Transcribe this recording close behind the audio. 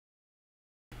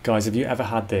Guys, have you ever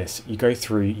had this? You go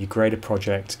through, you grade a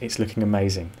project, it's looking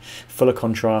amazing, full of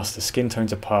contrast, the skin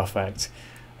tones are perfect,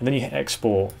 and then you hit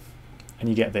export and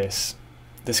you get this.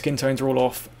 The skin tones are all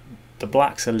off, the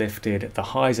blacks are lifted, the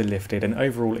highs are lifted, and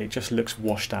overall it just looks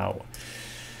washed out.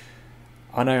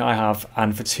 I know I have,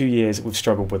 and for 2 years we've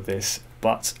struggled with this,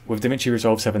 but with DaVinci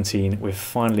Resolve 17 we've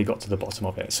finally got to the bottom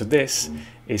of it. So this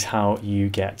is how you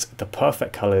get the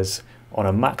perfect colors on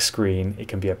a Mac screen. It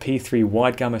can be a P3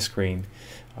 wide gamut screen.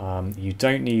 You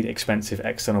don't need expensive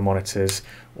external monitors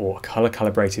or color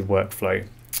calibrated workflow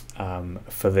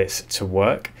for this to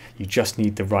work. You just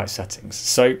need the right settings.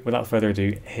 So without further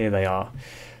ado, here they are.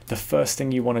 The first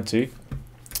thing you want to do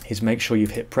is make sure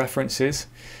you've hit preferences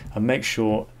and make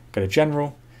sure go to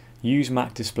general, use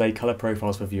Mac display color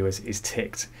profiles for viewers is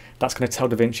ticked. That's going to tell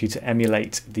DaVinci to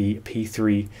emulate the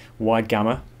P3 wide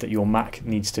gamma that your Mac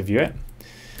needs to view it.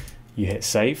 You hit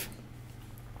save,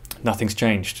 nothing's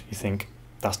changed. You think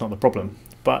that's not the problem,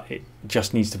 but it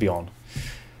just needs to be on.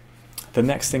 The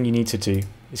next thing you need to do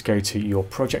is go to your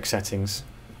project settings,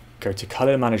 go to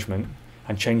color management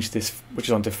and change this, which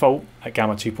is on default at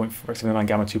gamma 2.4, Rec 79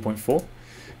 gamma 2.4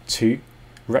 to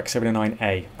Rec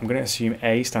 79A. I'm going to assume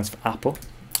A stands for Apple.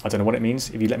 I don't know what it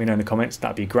means. If you let me know in the comments,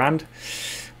 that'd be grand,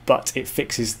 but it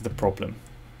fixes the problem.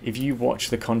 If you watch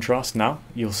the contrast now,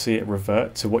 you'll see it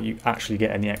revert to what you actually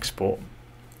get in the export.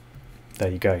 There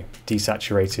you go,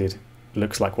 desaturated,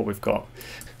 looks like what we've got.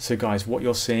 So guys, what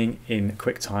you're seeing in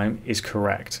QuickTime is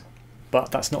correct,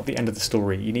 but that's not the end of the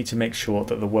story. You need to make sure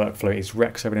that the workflow is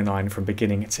Rec 79 from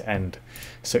beginning to end.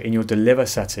 So in your deliver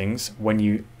settings, when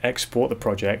you export the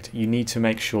project, you need to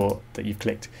make sure that you've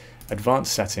clicked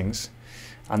advanced settings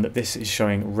and that this is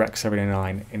showing Rec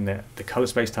 79 in the color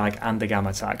space tag and the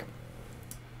gamma tag.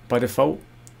 By default,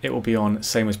 it will be on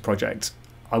same as project.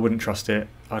 I wouldn't trust it.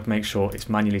 I'd make sure it's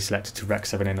manually selected to Rec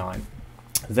 79.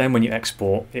 Then when you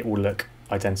export, it will look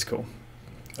identical.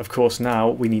 Of course, now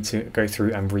we need to go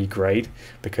through and regrade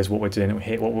because what we're doing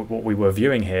here, what we were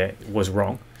viewing here was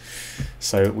wrong.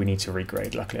 So we need to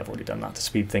regrade. Luckily, I've already done that to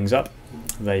speed things up.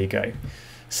 There you go.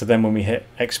 So then when we hit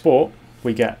export,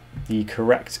 we get the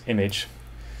correct image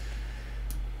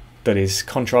that is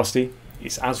contrasty.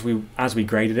 It's as we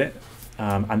graded it.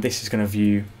 And this is going to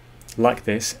view like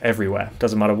this everywhere.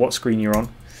 Doesn't matter what screen you're on.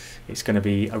 It's going to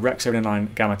be a Rec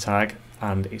 79 gamma tag,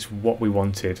 and it's what we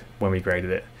wanted when we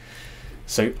graded it.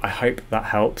 So I hope that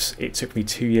helps. It took me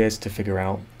 2 years to figure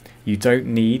out. You don't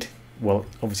need, well,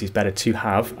 obviously it's better to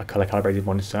have a color calibrated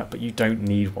monitor, but you don't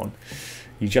need one.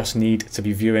 You just need to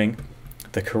be viewing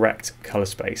the correct color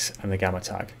space and the gamma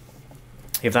tag.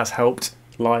 If that's helped,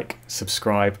 like,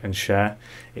 subscribe and share.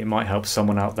 It might help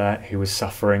someone out there who is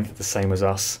suffering the same as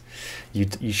us.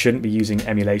 You shouldn't be using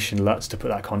emulation LUTs to put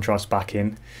that contrast back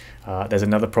in. There's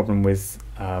another problem with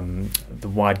the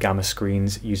wide gamma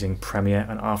screens using Premiere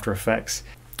and After Effects.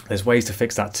 There's ways to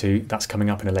fix that too. That's coming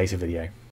up in a later video.